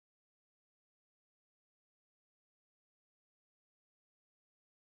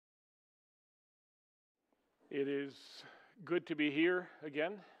It is good to be here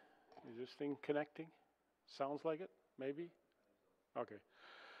again. Is this thing connecting? Sounds like it, maybe? Okay.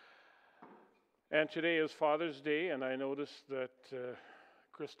 And today is Father's Day, and I noticed that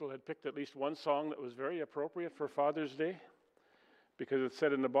Crystal had picked at least one song that was very appropriate for Father's Day, because it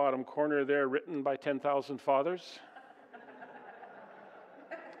said in the bottom corner there, written by 10,000 fathers.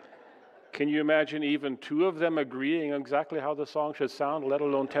 Can you imagine even two of them agreeing exactly how the song should sound, let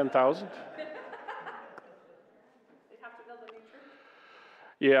alone 10,000?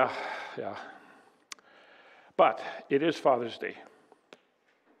 Yeah. But it is Father's Day.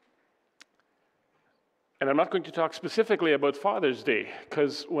 And I'm not going to talk specifically about Father's Day,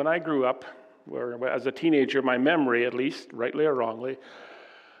 because when I grew up, or as a teenager, my memory at least, rightly or wrongly,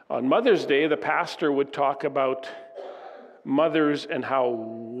 on Mother's Day, the pastor would talk about mothers and how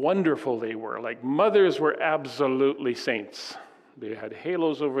wonderful they were. Like, mothers were absolutely saints. They had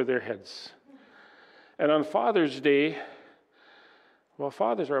halos over their heads. And on Father's Day, well,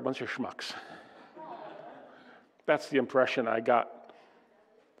 fathers are a bunch of schmucks. That's the impression I got.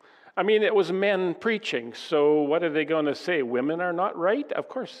 I mean, it was men preaching, so what are they going to say? Women are not right? Of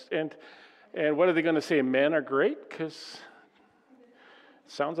course. And what are they going to say? Men are great? Because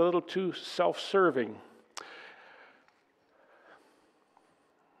it sounds a little too self-serving.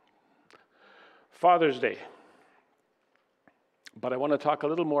 Father's Day. But I want to talk a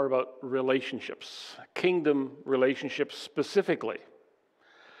little more about relationships, kingdom relationships specifically.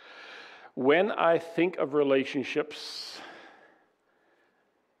 When I think of relationships,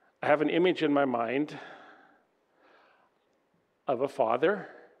 I have an image in my mind of a father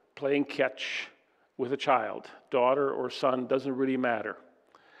playing catch with a child, daughter or son, doesn't really matter.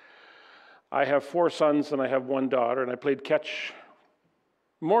 I have 4 sons and I have 1 daughter, and I played catch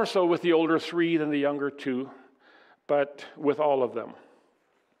more so with the older 3 than the younger 2, but with all of them.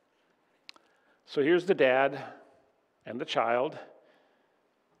 So here's the dad and the child.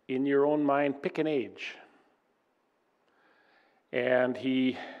 In your own mind, pick an age. And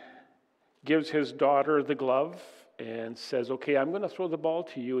he gives his daughter the glove and says, okay, I'm going to throw the ball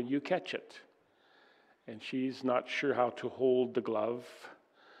to you and you catch it. And she's not sure how to hold the glove,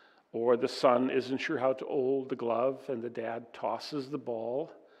 or the son isn't sure how to hold the glove, and the dad tosses the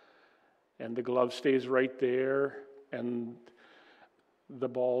ball, and the glove stays right there, and the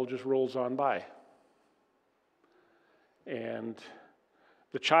ball just rolls on by. And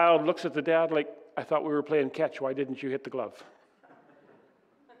the child looks at the dad like, I thought we were playing catch. Why didn't you hit the glove?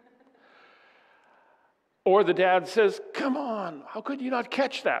 Or the dad says, come on, how could you not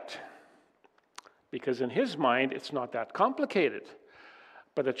catch that? Because in his mind, it's not that complicated.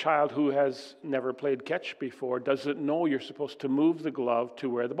 But a child who has never played catch before doesn't know you're supposed to move the glove to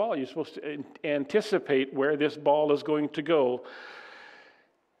where the ball. You're supposed to anticipate where this ball is going to go.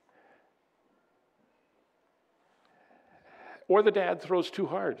 Or the dad throws too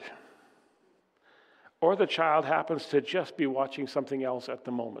hard. Or the child happens to just be watching something else at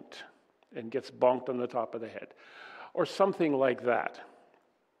the moment and gets bonked on the top of the head. Or something like that.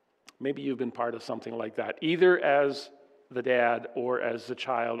 Maybe you've been part of something like that, either as the dad or as the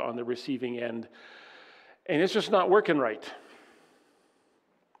child on the receiving end. And it's just not working right.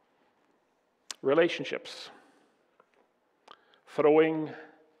 Relationships. Throwing,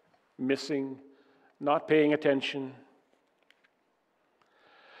 missing, not paying attention.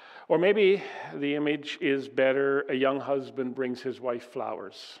 Or maybe the image is better, a young husband brings his wife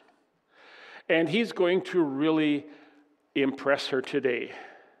flowers. And he's going to really impress her today.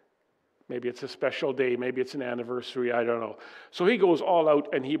 Maybe it's a special day, maybe it's an anniversary, I don't know. So he goes all out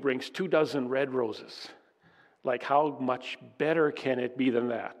and he brings 24 red roses. Like, how much better can it be than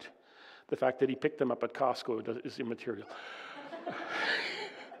that? The fact that he picked them up at Costco is immaterial.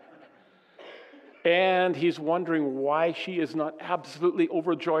 And he's wondering why she is not absolutely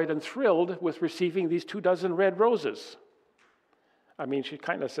overjoyed and thrilled with receiving these 24 red roses. I mean, she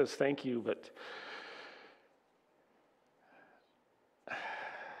kind of says thank you, but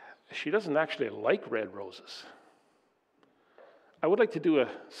she doesn't actually like red roses. I would like to do a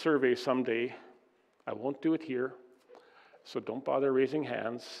survey someday. I won't do it here, so don't bother raising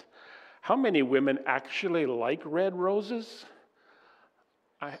hands. How many women actually like red roses?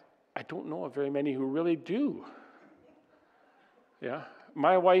 I don't know of very many who really do. Yeah.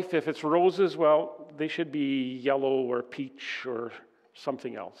 My wife, if it's roses, well, they should be yellow or peach or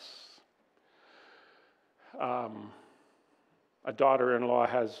something else. A daughter-in-law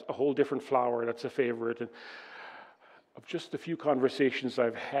has a whole different flower that's a favorite. And of just the few conversations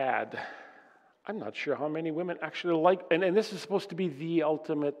I've had, I'm not sure how many women actually like, and this is supposed to be the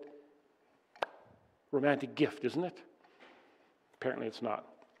ultimate romantic gift, isn't it? Apparently it's not.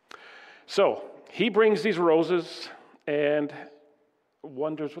 So he brings these roses and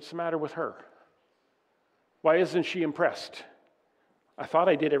wonders what's the matter with her. Why isn't she impressed? I thought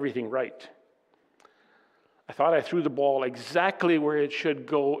I did everything right. I thought I threw the ball exactly where it should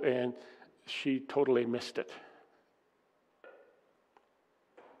go, and she totally missed it.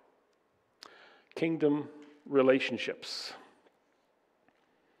 Kingdom relationships.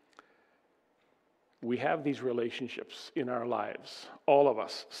 We have these relationships in our lives, all of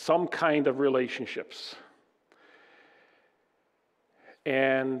us, some kind of relationships.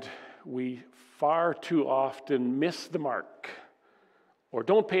 And we far too often miss the mark or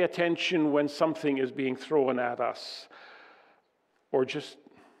don't pay attention when something is being thrown at us, or we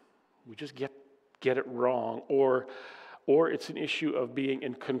just get it wrong, or it's an issue of being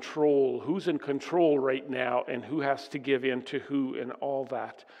in control. Who's in control right now and who has to give in to who and all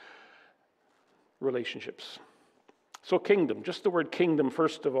that. Relationships. So kingdom, just the word kingdom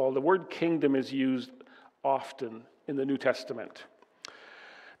first of all. The word kingdom is used often in the New Testament.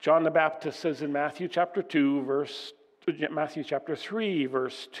 John the Baptist says in Matthew chapter 3,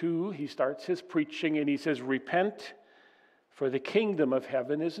 verse 2, he starts his preaching and he says, "Repent, for the kingdom of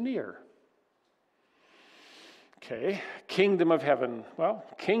heaven is near." Okay, kingdom of heaven. Well,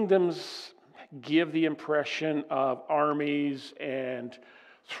 kingdoms give the impression of armies and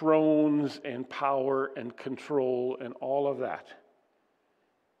thrones and power and control and all of that.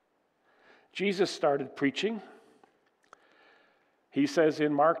 Jesus started preaching. He says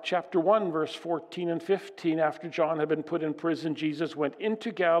in Mark chapter 1, verse 14 and 15, after John had been put in prison, Jesus went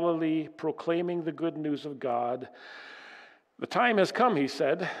into Galilee proclaiming the good news of God. The time has come, he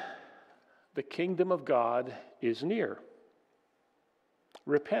said. The kingdom of God is near.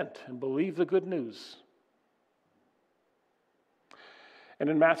 Repent and believe the good news. And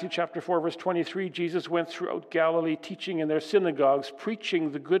in Matthew chapter 4, verse 23, Jesus went throughout Galilee teaching in their synagogues,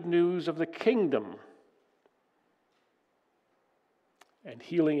 preaching the good news of the kingdom and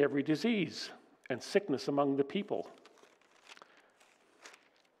healing every disease and sickness among the people.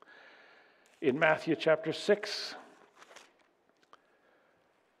 In Matthew chapter 6,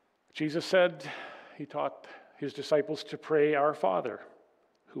 Jesus said, he taught his disciples to pray, "Our Father,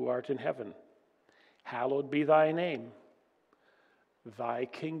 who art in heaven, hallowed be thy name. Thy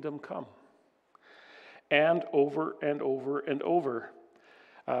kingdom come." And over and over and over.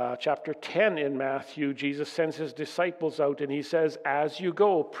 Chapter 10 in Matthew, Jesus sends his disciples out and he says, "As you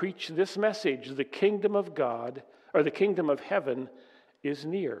go, preach this message, the kingdom of God, or the kingdom of heaven is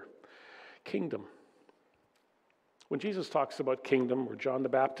near." Kingdom. When Jesus talks about kingdom, or John the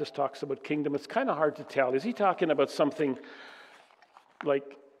Baptist talks about kingdom, it's kind of hard to tell. Is he talking about something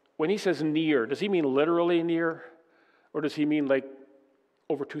like, when he says near, does he mean literally near? Or does he mean like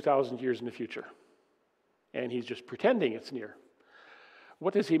over 2,000 years in the future? And he's just pretending it's near.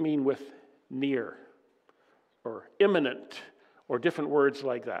 What does he mean with near or imminent or different words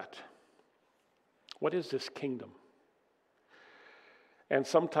like that? What is this kingdom? And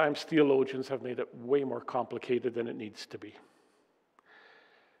sometimes theologians have made it way more complicated than it needs to be.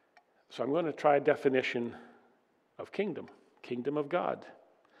 So I'm going to try a definition of kingdom. Kingdom of God.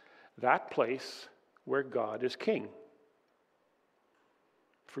 That place where God is king.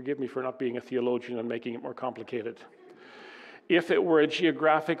 Forgive me for not being a theologian and making it more complicated. If it were a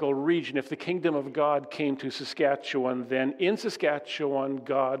geographical region, if the kingdom of God came to Saskatchewan, then in Saskatchewan,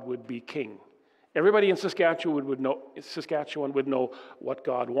 God would be king. Everybody in Saskatchewan would know what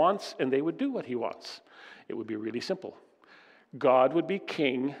God wants, and they would do what he wants. It would be really simple. God would be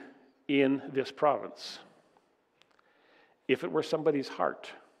king in this province. If it were somebody's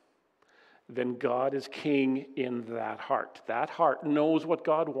heart, then God is king in that heart. That heart knows what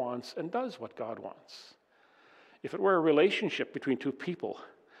God wants and does what God wants. If it were a relationship between two people,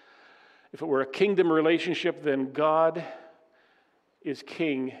 if it were a kingdom relationship, then God is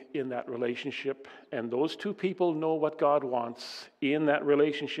king in that relationship, and those two people know what God wants in that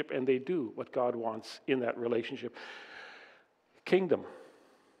relationship, and they do what God wants in that relationship. Kingdom,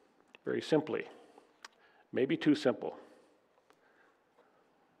 very simply, maybe too simple,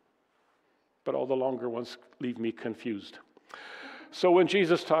 but all the longer ones leave me confused. So when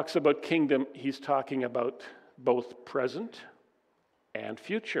Jesus talks about kingdom, he's talking about both present and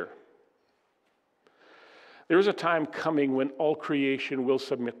future. There is a time coming when all creation will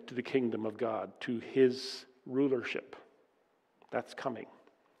submit to the kingdom of God, to his rulership. That's coming.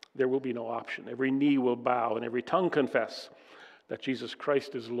 There will be no option. Every knee will bow and every tongue confess that Jesus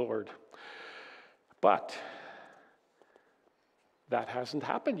Christ is Lord. But that hasn't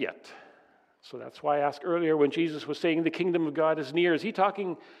happened yet. So that's why I asked earlier, when Jesus was saying the kingdom of God is near, is he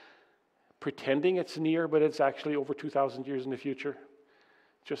talking, pretending it's near, but it's actually over 2,000 years in the future?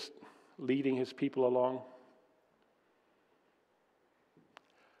 Just leading his people along?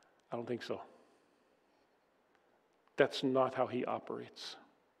 I don't think so. That's not how he operates.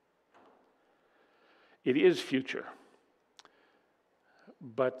 It is future.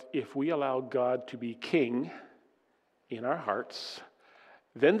 But if we allow God to be king in our hearts,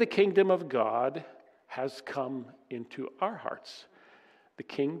 then the kingdom of God has come into our hearts.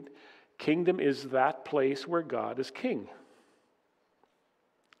 The kingdom is that place where God is king.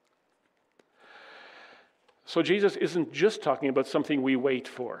 So Jesus isn't just talking about something we wait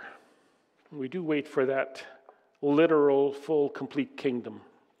for. We do wait for that literal, full, complete kingdom.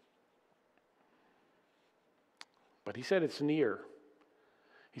 But he said it's near.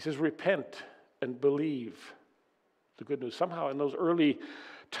 He says, repent and believe the good news. Somehow in those early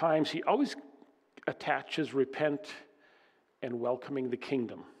times, he always attaches repent and welcoming the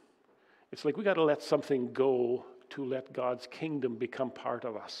kingdom. It's like we got to let something go to let God's kingdom become part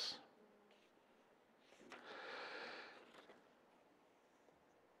of us.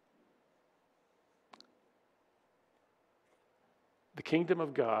 The kingdom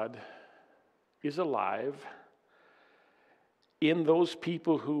of God is alive in those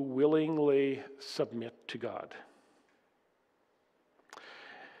people who willingly submit to God.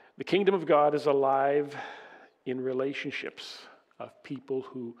 The kingdom of God is alive in relationships of people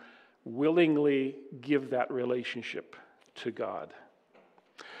who willingly give that relationship to God.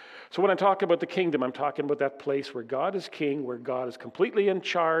 So when I talk about the kingdom, I'm talking about that place where God is king, where God is completely in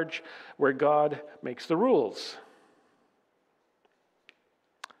charge, where God makes the rules.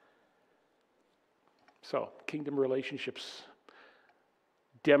 So, kingdom relationships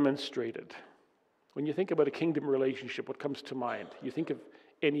demonstrated. When you think about a kingdom relationship, what comes to mind? You think of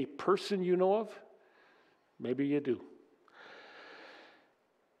any person you know of? Maybe you do.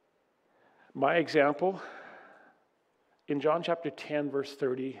 My example, in John chapter 10, verse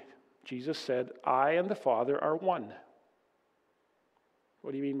 30, Jesus said, I and the Father are one.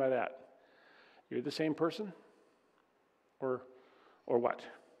 What do you mean by that? You're the same person? Or what?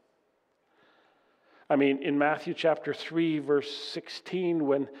 I mean, in Matthew chapter 3, verse 16,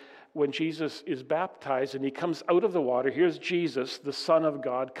 when Jesus is baptized and he comes out of the water, here's Jesus, the Son of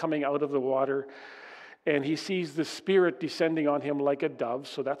God, coming out of the water, and he sees the Spirit descending on him like a dove,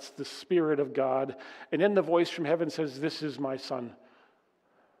 so that's the Spirit of God. And then the voice from heaven says, this is my Son.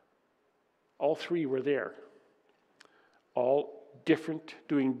 All three were there. All different,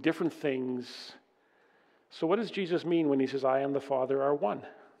 doing different things. So what does Jesus mean when he says, I and the Father are one?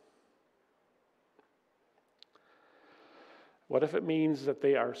 What if it means that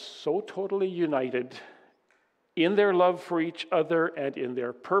they are so totally united in their love for each other and in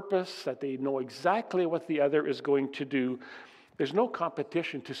their purpose that they know exactly what the other is going to do? There's no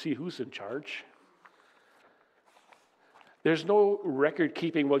competition to see who's in charge. There's no record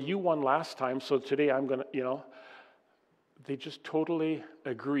keeping, well, you won last time, so today I'm going to, They just totally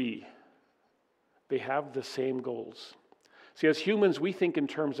agree. They have the same goals. See, as humans, we think in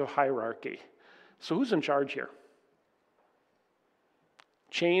terms of hierarchy. So who's in charge here?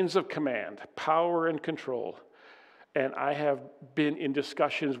 Chains of command, power and control. And I have been in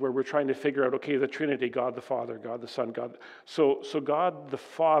discussions where we're trying to figure out, okay, the Trinity, God the Father, God the Son, God. So God the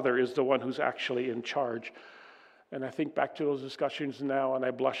Father is the one who's actually in charge. And I think back to those discussions now, and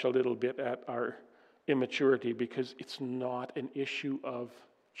I blush a little bit at our immaturity because it's not an issue of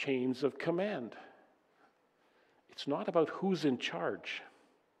chains of command. It's not about who's in charge.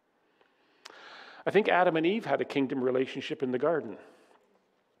 I think Adam and Eve had a kingdom relationship in the garden.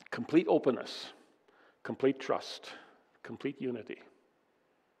 Complete openness, complete trust, complete unity.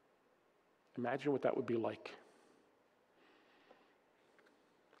 Imagine what that would be like.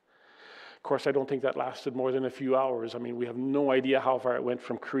 Of course, I don't think that lasted more than a few hours. I mean, we have no idea how far it went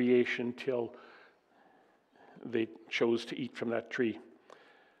from creation till they chose to eat from that tree.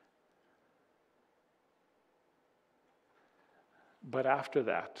 But after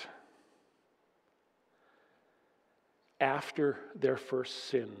that, after their first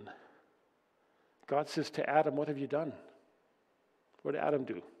sin, God says to Adam, what have you done? What did Adam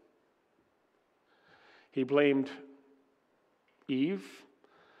do? He blamed Eve,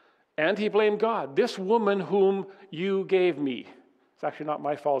 and he blamed God. This woman whom you gave me. It's actually not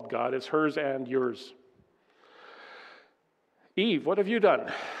my fault, God. It's hers and yours. Eve, what have you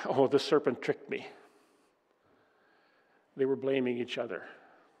done? Oh, the serpent tricked me. They were blaming each other.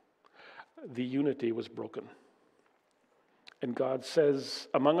 The unity was broken. And God says,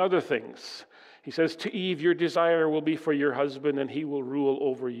 among other things, he says, to Eve, your desire will be for your husband, and he will rule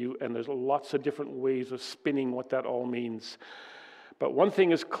over you. And there's lots of different ways of spinning what that all means. But one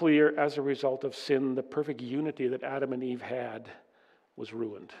thing is clear, as a result of sin, the perfect unity that Adam and Eve had was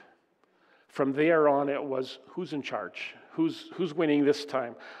ruined. From there on, it was, who's in charge? Who's winning this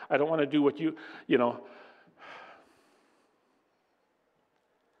time? I don't want to do what you know.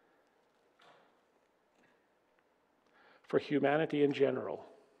 For humanity in general,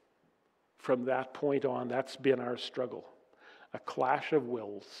 from that point on, that's been our struggle. A clash of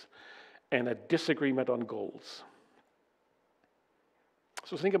wills and a disagreement on goals.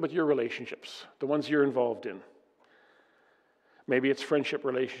 So think about your relationships, the ones you're involved in. Maybe it's friendship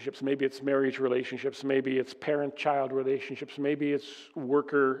relationships, maybe it's marriage relationships, maybe it's parent-child relationships, maybe it's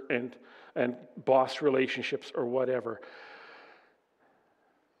worker and boss relationships or whatever.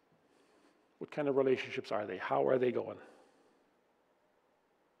 What kind of relationships are they? How are they going?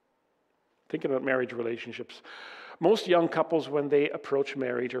 Thinking about marriage relationships. Most young couples, when they approach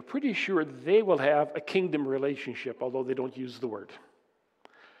marriage, are pretty sure they will have a kingdom relationship, although they don't use the word.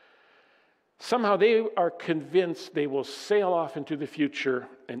 Somehow they are convinced they will sail off into the future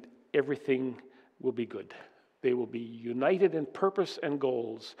and everything will be good. They will be united in purpose and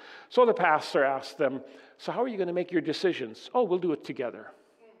goals. So the pastor asks them, so how are you going to make your decisions? Oh, we'll do it together.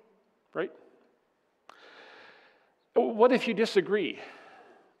 Right? What if you disagree?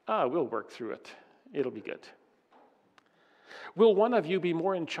 We'll work through it. It'll be good. Will one of you be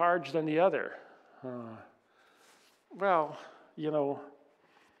more in charge than the other? Well,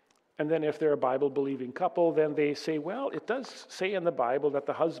 and then if they're a Bible-believing couple, then they say, well, it does say in the Bible that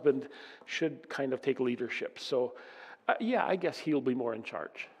the husband should kind of take leadership. So, yeah, I guess he'll be more in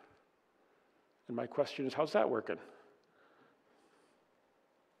charge. And my question is, how's that working?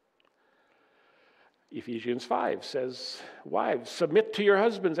 Ephesians 5 says, wives, submit to your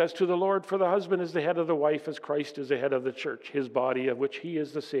husbands as to the Lord, for the husband is the head of the wife, as Christ is the head of the church, his body, of which he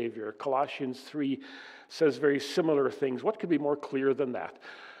is the Savior. Colossians 3 says very similar things. What could be more clear than that?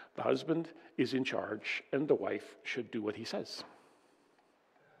 The husband is in charge, and the wife should do what he says.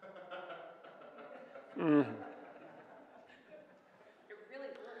 Mm-hmm. It really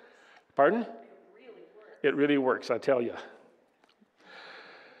works. Pardon? It really works. It really works, I tell you.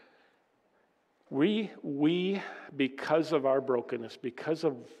 We, because of our brokenness, because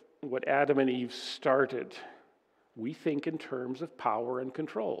of what Adam and Eve started, we think in terms of power and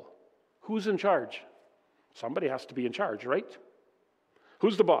control. Who's in charge? Somebody has to be in charge, right?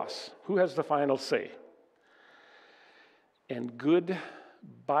 Who's the boss? Who has the final say? And good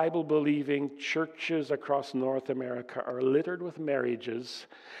Bible-believing churches across North America are littered with marriages,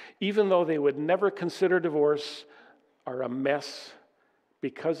 even though they would never consider divorce, are a mess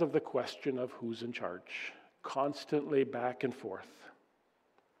because of the question of who's in charge, constantly back and forth.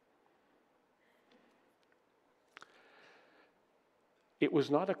 It was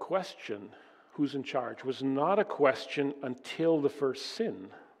not a question, who's in charge, was not a question until the first sin.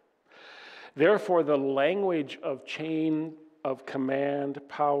 Therefore, the language of chain of command,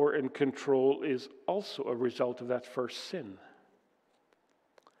 power, and control is also a result of that first sin.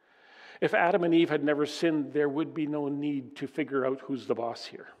 If Adam and Eve had never sinned, there would be no need to figure out who's the boss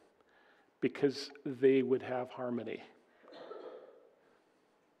here, because they would have harmony.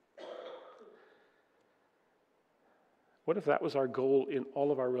 What if that was our goal in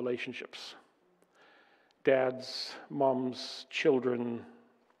all of our relationships? Dads, moms, children,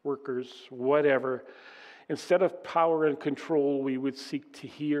 workers, whatever. Instead of power and control, we would seek to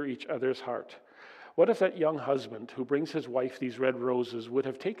hear each other's heart. What if that young husband who brings his wife these red roses would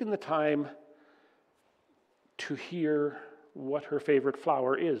have taken the time to hear what her favorite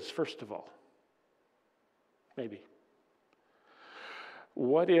flower is, first of all? Maybe.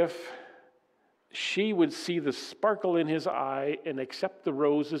 What if she would see the sparkle in his eye and accept the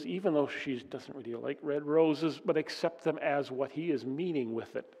roses, even though she doesn't really like red roses, but accept them as what he is meaning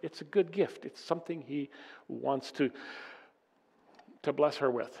with it? It's a good gift. It's something he wants to bless her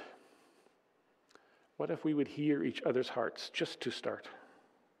with. What if we would hear each other's hearts, just to start?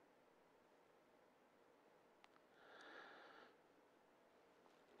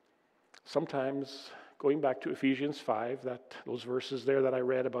 Sometimes, going back to Ephesians 5, those verses there that I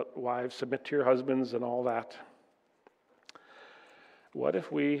read about wives, submit to your husbands and all that. What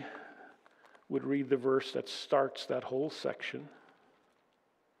if we would read the verse that starts that whole section?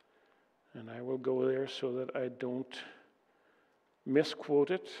 And I will go there so that I don't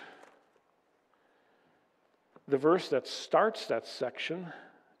misquote it. The verse that starts that section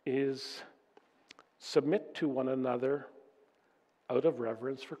is, submit to one another out of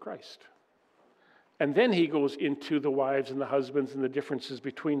reverence for Christ. And then he goes into the wives and the husbands and the differences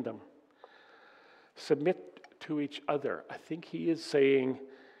between them. Submit to each other. I think he is saying,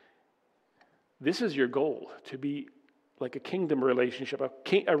 this is your goal, to be like a kingdom relationship,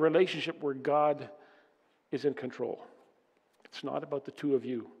 a relationship where God is in control. It's not about the two of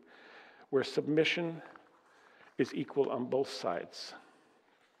you. where submission is equal on both sides.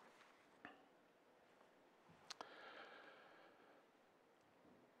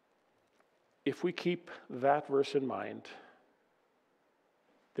 If we keep that verse in mind,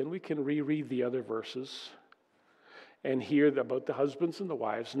 then we can reread the other verses and hear about the husbands and the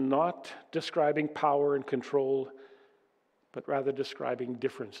wives, not describing power and control, but rather describing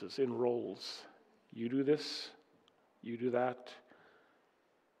differences in roles. You do this, you do that,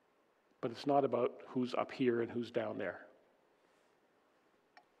 but it's not about who's up here and who's down there.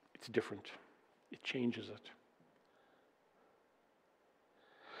 It's different. It changes it.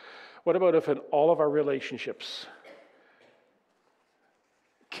 What about if in all of our relationships,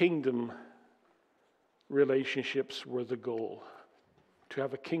 kingdom relationships were the goal? To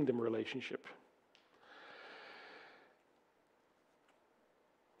have a kingdom relationship.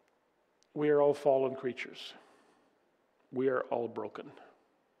 We are all fallen creatures. We are all broken.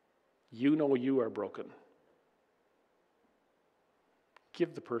 You know you are broken.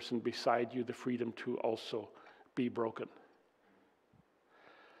 Give the person beside you the freedom to also be broken.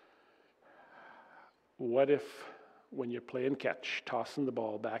 What if, when you're playing catch, tossing the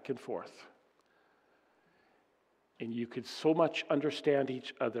ball back and forth, and you could so much understand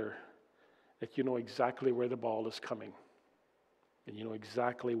each other that you know exactly where the ball is coming, and you know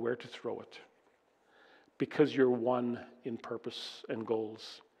exactly where to throw it, because you're one in purpose and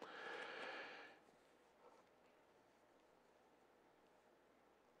goals.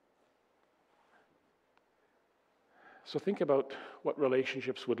 So think about what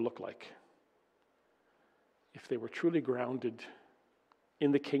relationships would look like if they were truly grounded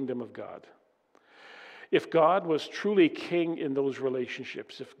in the kingdom of God. If God was truly king in those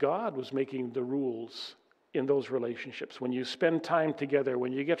relationships, if God was making the rules in those relationships, when you spend time together,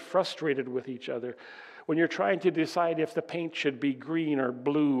 when you get frustrated with each other, when you're trying to decide if the paint should be green or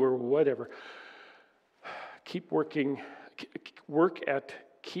blue or whatever, work at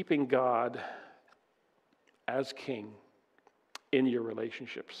keeping God as king in your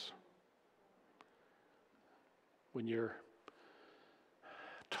relationships. When you're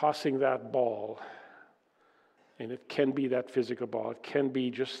tossing that ball, and it can be that physical ball, it can be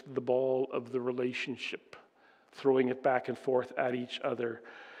just the ball of the relationship, throwing it back and forth at each other.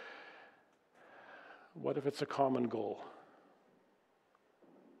 What if it's a common goal?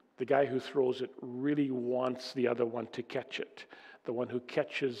 The guy who throws it really wants the other one to catch it. The one who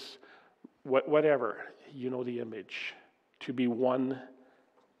catches whatever, you know the image, to be one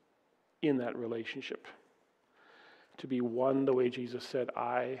in that relationship. To be one the way Jesus said,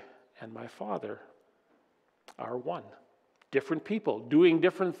 I and my Father are one. Different people, doing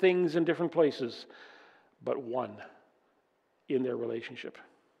different things in different places, but one in their relationship.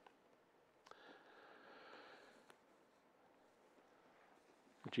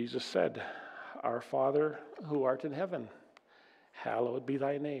 Jesus said, Our Father who art in heaven, hallowed be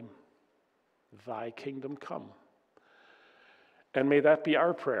thy name. Thy kingdom come. And may that be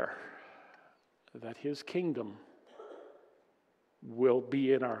our prayer, that his kingdom will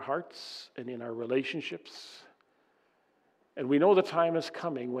be in our hearts and in our relationships. And we know the time is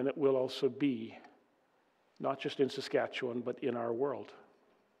coming when it will also be, not just in Saskatchewan, but in our world.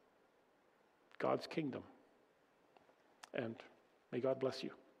 God's kingdom. And may God bless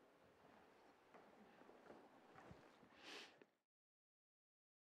you.